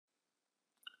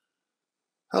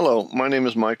Hello, my name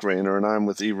is Mike Rayner and I'm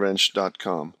with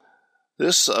eWrench.com.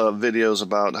 This video is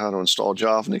about how to install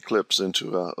Java and Eclipse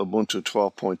into Ubuntu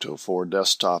 12.04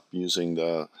 desktop using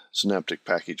the Synaptic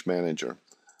Package Manager.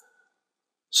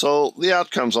 So the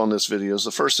outcomes on this video is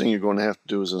the first thing you're going to have to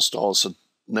do is install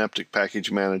Synaptic Package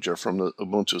Manager from the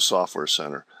Ubuntu Software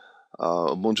Center.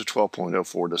 Ubuntu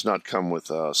 12.04 does not come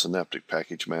with Synaptic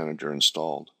Package Manager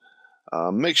installed.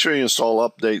 Make sure you install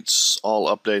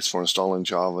all updates for installing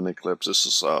Java and Eclipse. This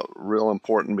is real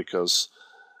important because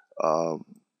it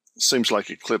seems like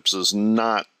Eclipse is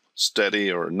not steady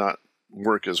or not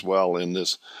work as well in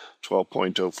this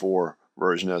 12.04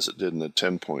 version as it did in the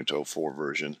 10.04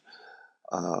 version.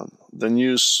 Then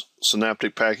use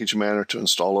Synaptic Package Manager to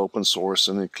install open source,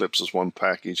 and Eclipse is one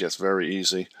package. That's very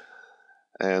easy.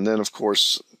 And then, of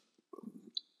course,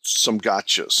 some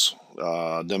gotchas.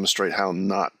 Demonstrate how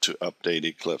not to update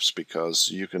Eclipse, because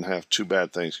you can have two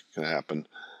bad things can happen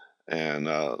and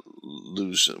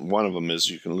lose. One of them is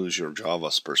you can lose your Java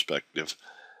perspective.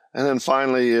 And then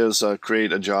finally is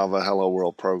create a Java Hello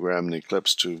World program in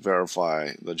Eclipse to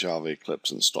verify the Java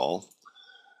Eclipse install.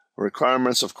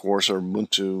 Requirements, of course, are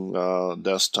Ubuntu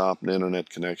Desktop and internet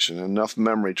connection, and enough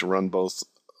memory to run both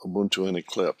Ubuntu and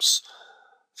Eclipse.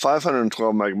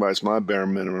 512 megabytes, my bare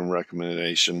minimum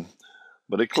recommendation.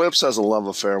 But Eclipse has a love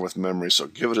affair with memory, so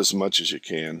give it as much as you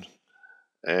can.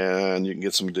 And you can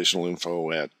get some additional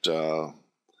info at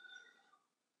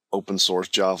Open Source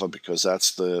Java, because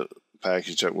that's the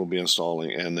package that we'll be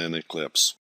installing, and then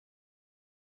Eclipse.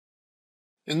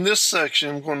 In this section,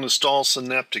 I'm going to install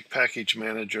Synaptic Package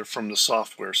Manager from the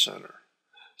Software Center.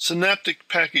 Synaptic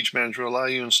Package Manager will allow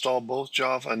you to install both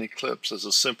Java and Eclipse as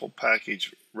a simple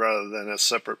package rather than as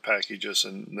separate packages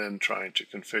and then trying to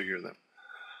configure them.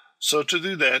 So to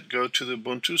do that, go to the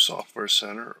Ubuntu Software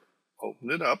Center,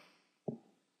 open it up,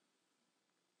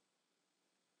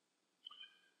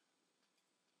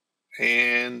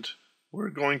 and we're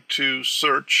going to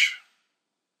search,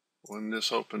 when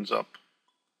this opens up,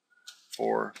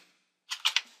 for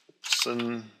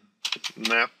Synaptic,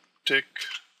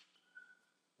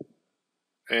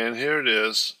 and here it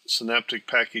is, Synaptic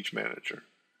Package Manager.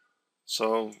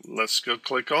 So let's go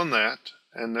click on that,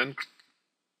 and then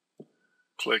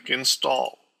click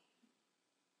Install.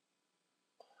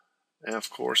 And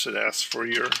of course it asks for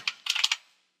your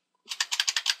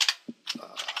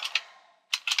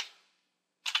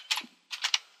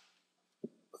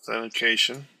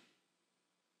authentication.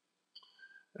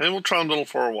 And we'll trundle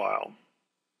for a while.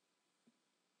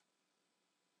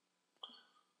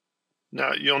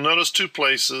 Now you'll notice two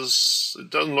places. It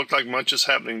doesn't look like much is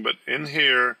happening, but in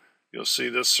here you'll see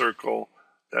this circle.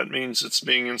 That means it's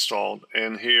being installed,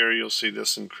 and here you'll see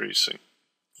this increasing.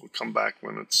 We'll come back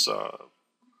when it's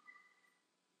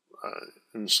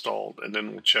installed, and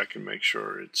then we'll check and make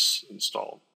sure it's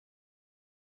installed.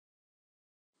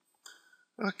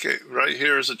 Okay, right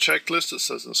here is a checklist that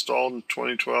says installed in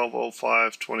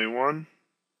 2012-05-21.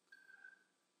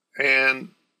 And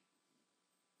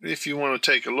if you want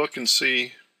to take a look and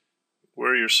see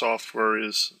where your software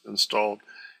is installed,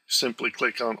 you simply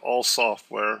click on All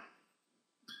Software,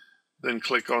 then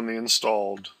click on the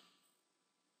Installed.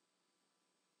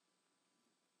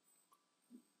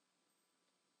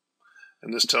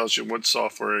 And this tells you what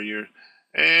software you're,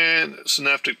 and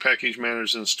Synaptic Package Manager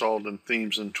is installed in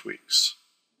Themes and Tweaks.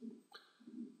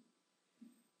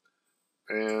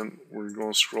 And we're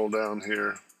going to scroll down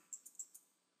here.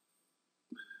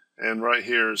 And right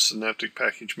here is Synaptic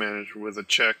Package Manager with a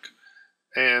check.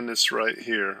 And it's right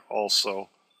here also.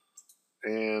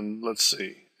 And let's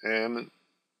see. And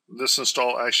this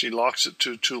install actually locks it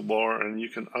to toolbar, and you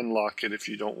can unlock it if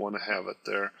you don't want to have it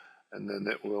there. And then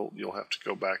you'll have to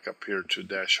go back up here to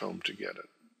Dash Home to get it.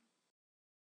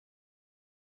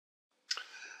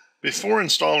 Before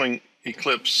installing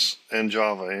Eclipse and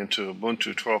Java into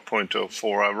Ubuntu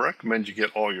 12.04, I recommend you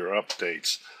get all your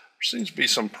updates. There seems to be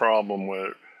some problem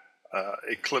where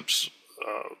Eclipse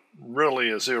really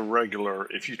is irregular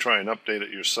if you try and update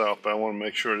it yourself, but I want to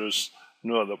make sure there's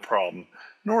no other problem.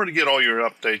 In order to get all your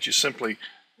updates, you simply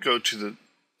go to the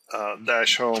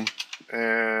Dash Home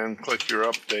and click your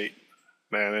Update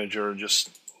Manager.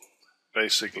 Just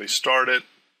basically start it.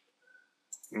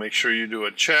 Make sure you do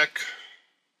a check.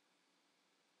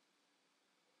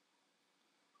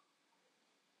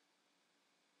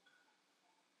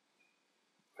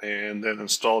 And then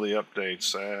install the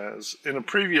updates. As in a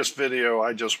previous video,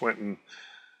 I just went and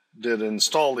did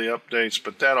install the updates,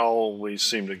 but that always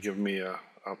seemed to give me a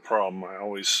problem. I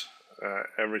always,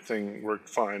 everything worked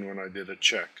fine when I did a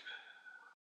check.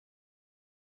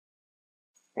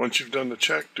 Once you've done the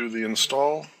check, do the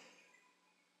install.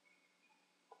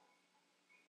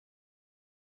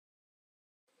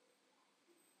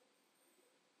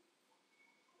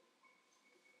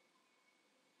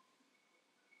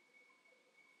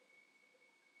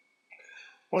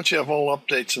 Once you have all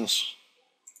updates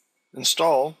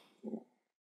installed,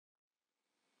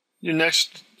 your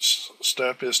next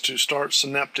step is to start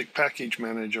Synaptic Package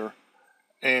Manager.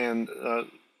 And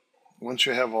once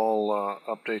you have all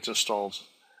updates installed,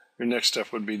 your next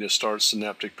step would be to start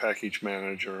Synaptic Package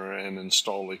Manager and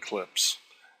install Eclipse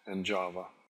and Java.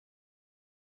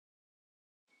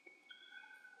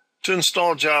 To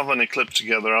install Java and Eclipse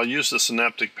together, I'll use the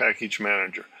Synaptic Package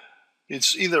Manager.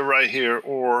 It's either right here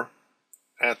or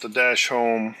at the dash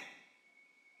home.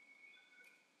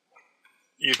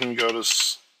 You can go to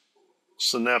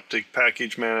Synaptic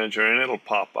Package Manager and it'll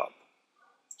pop up.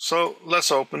 So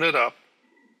let's open it up.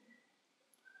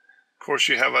 Of course,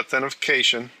 you have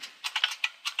authentication.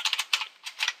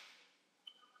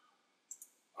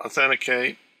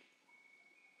 Authenticate.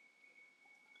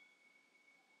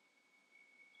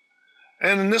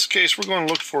 And in this case, we're going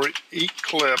to look for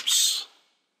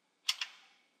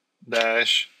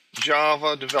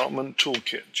Eclipse-Java Development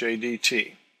Toolkit,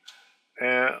 JDT.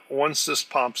 And once this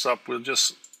pops up, we'll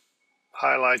just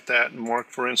highlight that and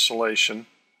mark for installation.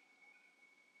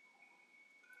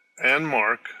 And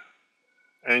mark.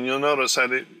 And you'll notice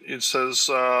that it says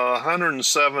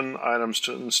 107 items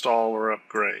to install or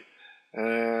upgrade.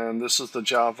 And this is the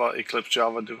Eclipse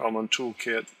Java Development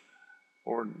Toolkit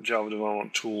or Java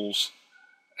Development Tools.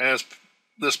 As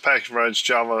this package provides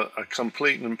Java a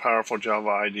complete and powerful Java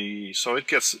IDE, so it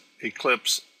gets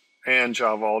Eclipse and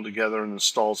Java all together and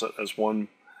installs it as one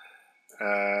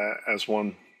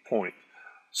point.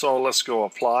 So let's go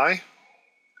apply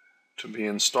to be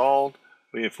installed.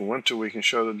 If we want to, we can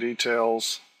show the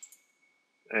details,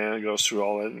 and it goes through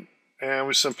all that. And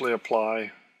we simply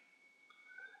apply,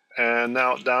 and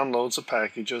now it downloads the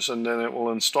packages, and then it will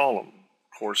install them.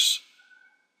 Of course,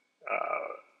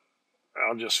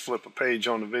 I'll just flip a page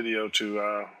on the video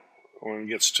to when it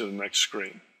gets to the next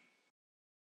screen.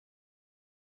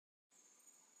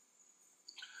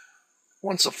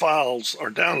 Once the files are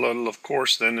downloaded, of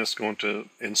course, then it's going to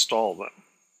install them.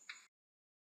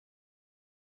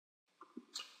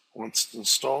 Once it's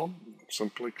installed,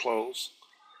 simply close.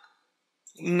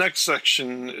 Next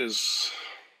section is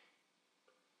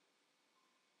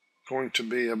going to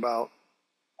be about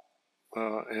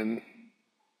and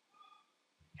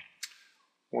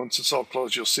once it's all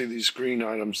closed, you'll see these green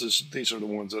items. These are the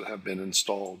ones that have been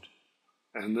installed,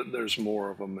 and there's more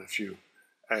of them if you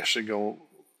actually go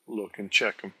look and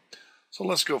check them. So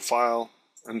let's go File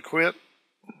and Quit.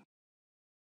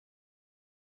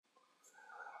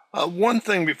 One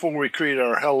thing before we create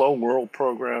our Hello World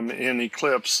program in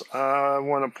Eclipse, I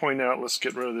want to point out, let's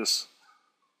get rid of this.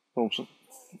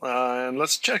 And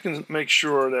let's check and make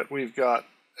sure that we've got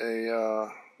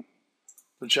the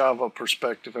Java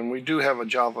perspective, and we do have a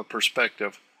Java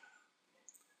perspective,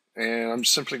 and I'm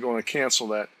simply going to cancel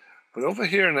that. But over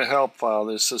here in the help file,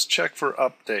 this says check for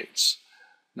updates.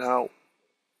 Now,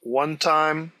 one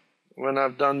time when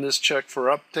I've done this check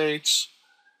for updates,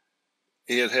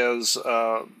 it has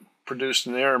produced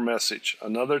an error message.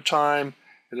 Another time,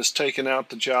 it has taken out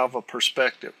the Java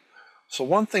perspective. So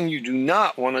one thing you do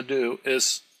not want to do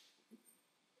is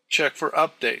check for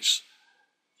updates.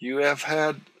 You have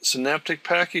had Synaptic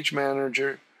Package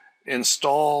Manager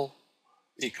install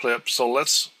Eclipse, so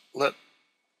let's let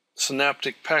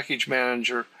Synaptic Package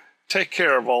Manager take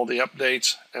care of all the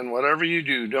updates, and whatever you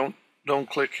do, don't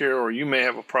click here, or you may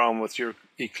have a problem with your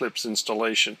Eclipse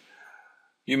installation.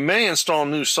 You may install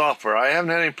new software. I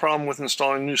haven't had any problem with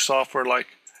installing new software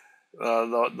like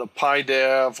the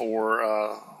PyDev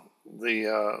or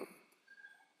the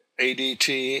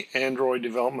ADT, Android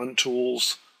Development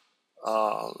Tools.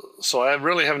 So I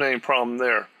really haven't any problem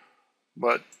there.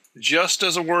 But just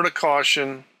as a word of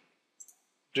caution,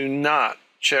 do not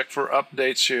check for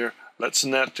updates here. Let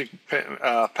Synaptic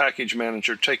Package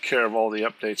Manager take care of all the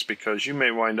updates, because you may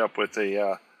wind up with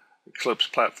a Eclipse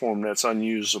platform that's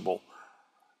unusable.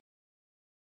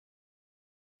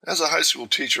 As a high school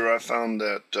teacher, I found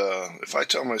that if I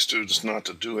tell my students not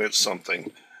to do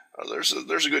something, there's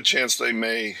a good chance they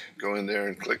may go in there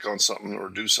and click on something or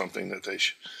do something that they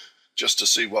just to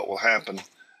see what will happen.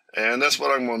 And that's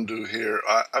what I'm going to do here.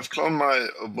 I've cloned my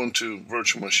Ubuntu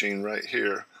virtual machine right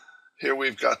here. Here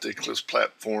we've got the Eclipse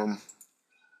platform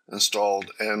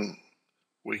installed, and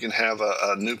we can have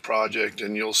a new project,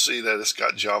 and you'll see that it's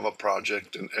got Java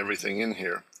project and everything in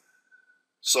here.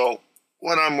 So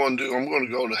what I'm going to do, I'm going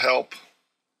to go to Help,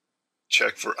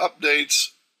 check for updates,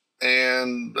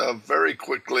 and very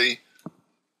quickly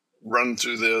run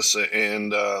through this,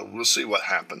 and we'll see what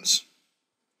happens.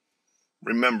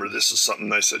 Remember, this is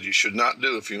something I said you should not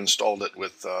do if you installed it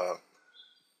with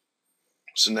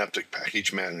Synaptic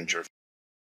Package Manager.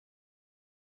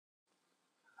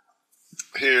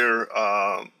 here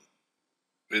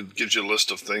it gives you a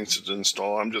list of things to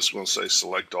install. I'm just going to say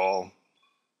select all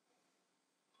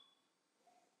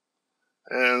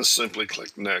and simply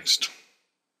click next,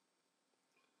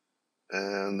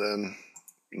 and then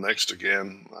next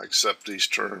again. I accept these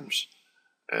terms,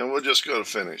 and we'll just go to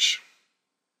finish,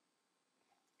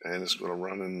 and it's going to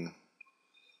run in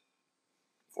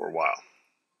for a while.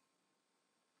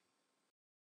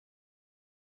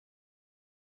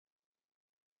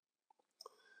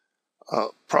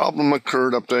 Problem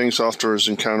occurred. Updating software has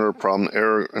encountered a problem.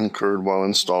 Error incurred while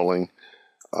installing.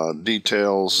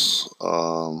 Details.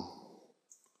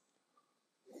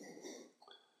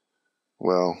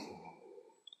 Well,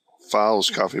 files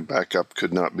copy backup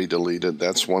could not be deleted.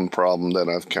 That's one problem that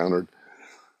I've encountered.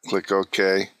 Click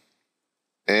OK.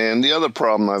 And the other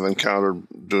problem I've encountered,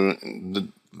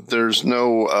 there's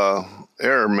no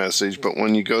error message, but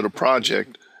when you go to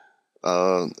project,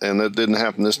 and that didn't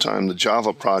happen this time, the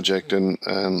Java project and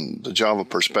the Java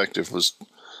perspective was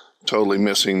totally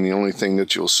missing. The only thing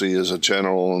that you'll see is a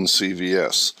general and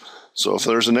CVS. So if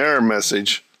there's an error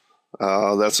message,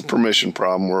 that's a permission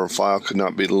problem where a file could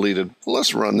not be deleted.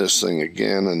 Let's run this thing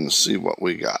again and see what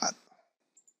we got.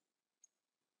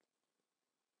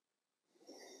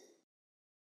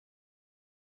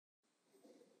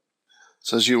 It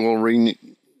says you will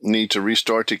need to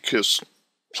restart the Eclipse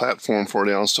platform for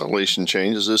the installation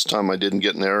changes. This time I didn't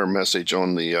get an error message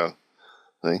on the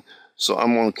thing. So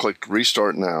I'm going to click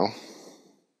restart now.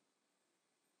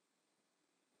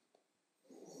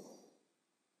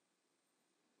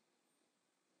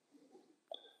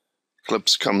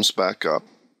 Eclipse comes back up.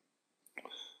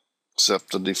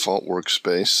 Accept the default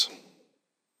workspace.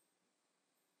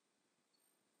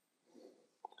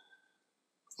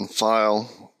 And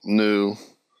file, new,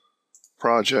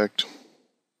 project.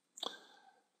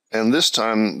 And this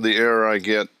time the error I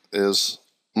get is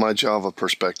my Java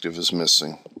perspective is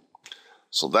missing.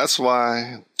 So that's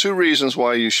why, two reasons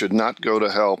why you should not go to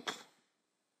help.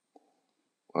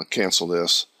 I'll cancel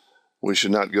this. We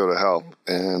should not go to help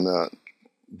and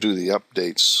do the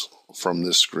updates from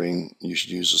this screen. You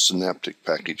should use a Synaptic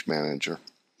Package Manager.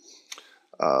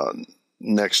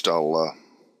 Next, I'll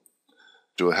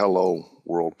do a Hello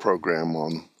World program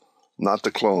on not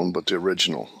the clone, but the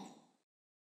original.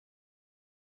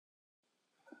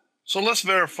 So let's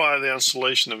verify the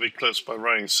installation of Eclipse by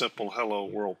writing a simple Hello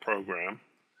World program.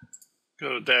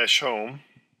 Go to Dash Home,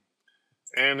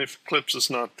 and if Eclipse is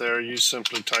not there, you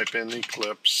simply type in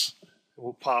Eclipse. It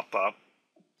will pop up.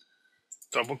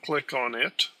 Double click on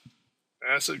it.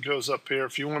 As it goes up here,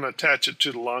 if you want to attach it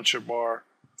to the launcher bar,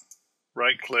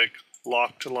 right click,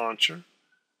 lock to launcher.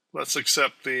 Let's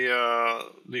accept the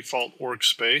default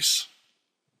workspace.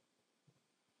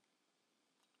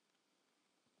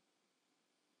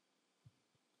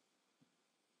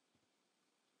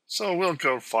 So we'll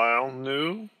go File,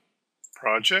 New,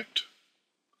 Project,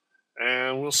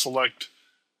 and we'll select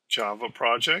Java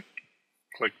Project.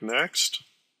 Click Next.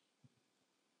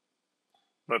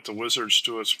 Let the wizards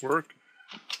do its work.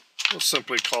 We'll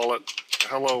simply call it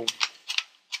Hello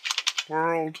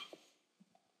World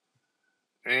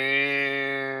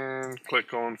and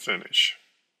click on Finish.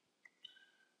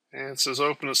 And it says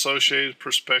Open Associated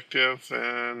Perspective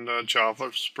and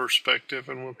Java's Perspective,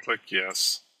 and we'll click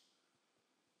Yes.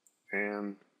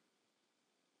 And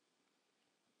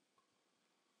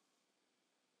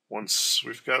once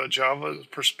we've got a Java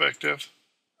perspective,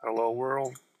 Hello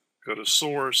World, go to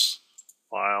Source,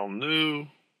 File, New,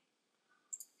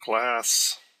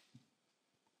 Class,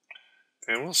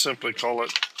 and we'll simply call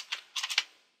it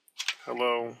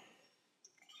Hello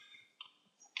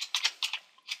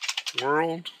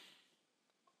World.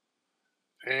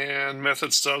 And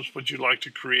method stubs, would you like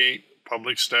to create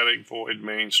public static void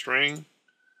main string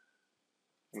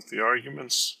with the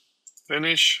arguments?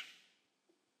 Finish.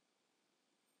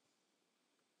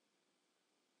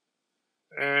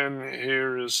 And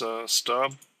here is a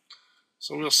stub.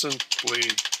 So we'll simply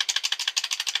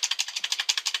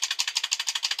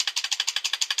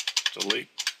delete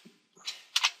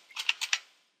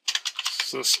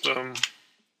system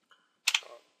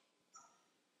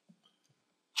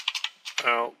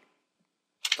out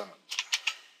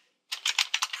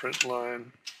print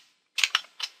line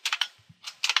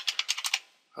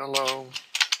hello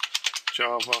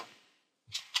Java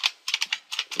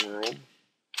world.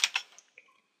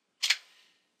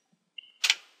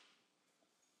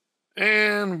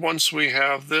 And once we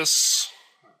have this,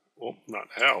 well, not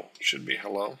hell, should be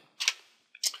hello.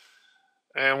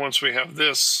 And once we have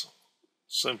this,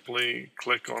 simply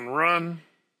click on Run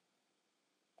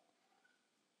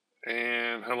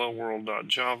and hello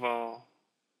world.java.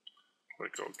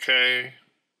 Click OK.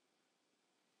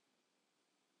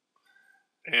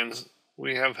 And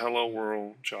we have Hello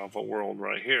World, Java World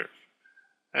right here.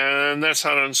 And that's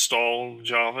how to install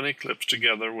Java and Eclipse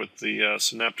together with the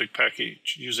Synaptic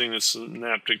package, using the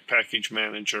Synaptic Package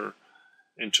Manager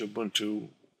into Ubuntu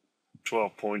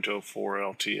 12.04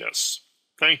 LTS.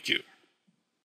 Thank you.